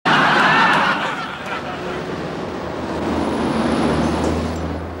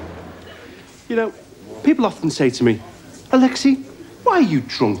You know, people often say to me, Alexei, why are you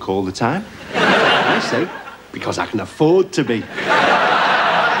drunk all the time? I say, because I can afford to be.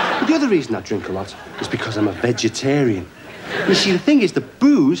 But the other reason I drink a lot is because I'm a vegetarian. You see, the thing is, the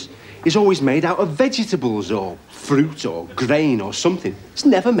booze is always made out of vegetables or fruit or grain or something. It's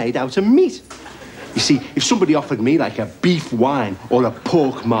never made out of meat. You see, if somebody offered me like a beef wine or a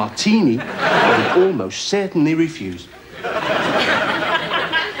pork martini, I would almost certainly refuse.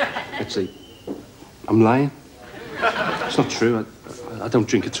 Actually, I'm lying. It's not true. I don't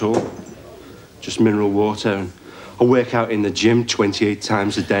drink at all. Just mineral water, and I work out in the gym 28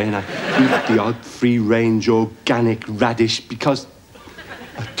 times a day, and I eat the odd free-range organic radish because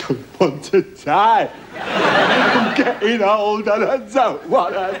I don't want to die. I'm getting old and I don't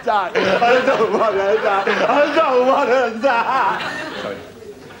want to die. I don't want to die. I don't want to die. Sorry.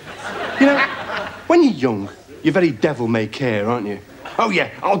 You know, when you're young, you're very devil-may-care, aren't you? Oh, yeah,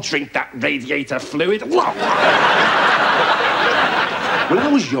 I'll drink that radiator fluid. When I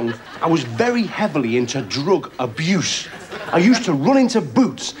was young, I was very heavily into drug abuse. I used to run into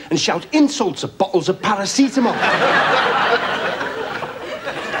booths and shout insults at bottles of paracetamol.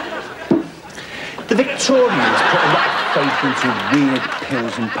 The Victorians put a lot of faith into weird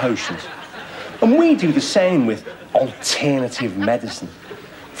pills and potions. And we do the same with alternative medicine.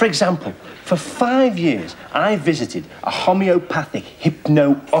 For example, for 5 years, I visited a homeopathic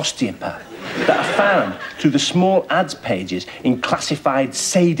hypno-osteopath that I found through the small ads pages in Classified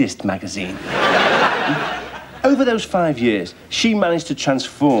Sadist magazine. Over those 5 years, she managed to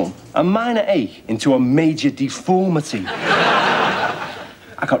transform a minor ache into a major deformity.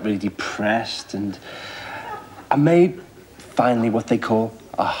 I got really depressed and I made, finally, what they call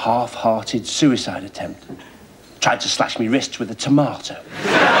a half-hearted suicide attempt. Tried to slash me wrists with a tomato.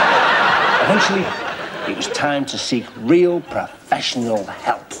 Eventually, it was time to seek real professional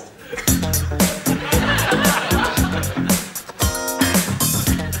help.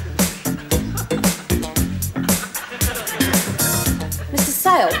 Mr.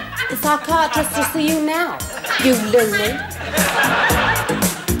 Sayle, the psychiatrist to see you now. You loony.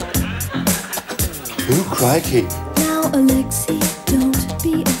 Ooh, crikey. Now, Alexei, don't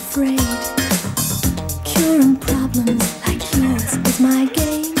be afraid. Curing problems like yours is my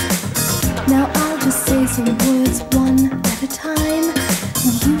game. Now I'll just say some words one at a time.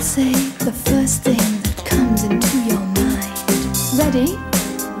 And you say the first thing that comes into your mind. Ready?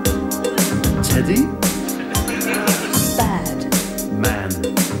 Teddy? Bad. Man.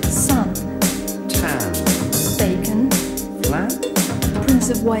 Sun. Tan. Bacon. Flat. Prince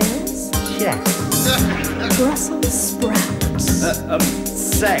of Wales. Yes. Brussels sprouts.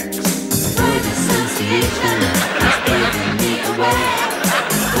 Sex. Word association is giving me away.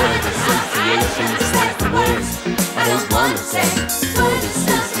 Word association says the words I don't want to say. Word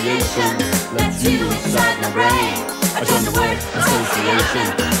association lets you inside my brain. I joined the word association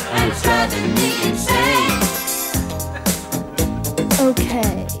and it's driving me insane.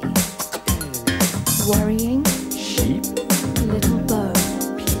 Okay. Worrying. Sheep. Little bow.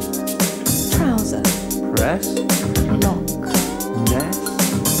 Trouser. Press. Lock. Nest.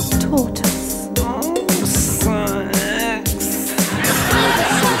 Tortoise. Word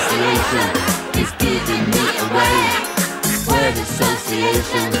association is giving me away. Word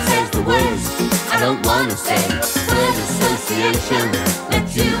association says the words I don't want to say. Word association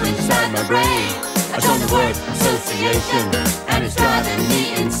lets you inside my brain. I joined the word association and it's driving me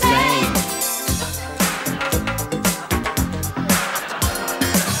insane.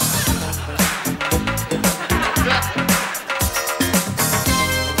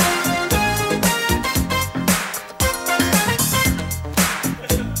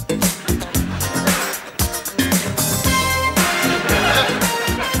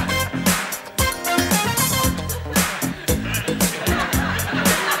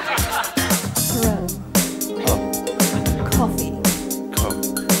 Coffee. Cup.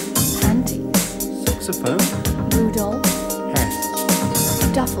 Panties. Saxophone. Rudolph. Hat.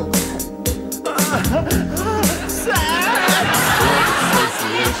 Duffel coat. Word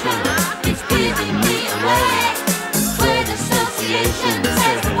association is giving me away. Word association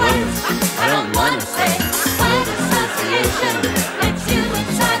says the words I don't want to say. Word association lets you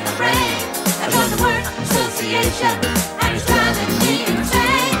inside my brain. I joined the word association and it's driving me insane.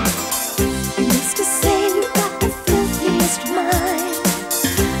 Mr. Sayle, you've got the filthiest mind.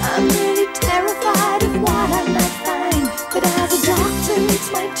 I'm really terrified of what I might find. But as a doctor, it's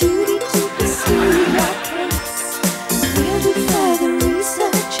my duty to pursue your case. We'll do further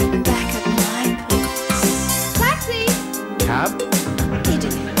research and back up my place. Taxi! Cab.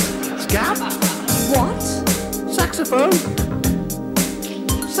 Idiot. Scab. What? Saxophone.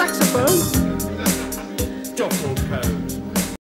 Saxophone.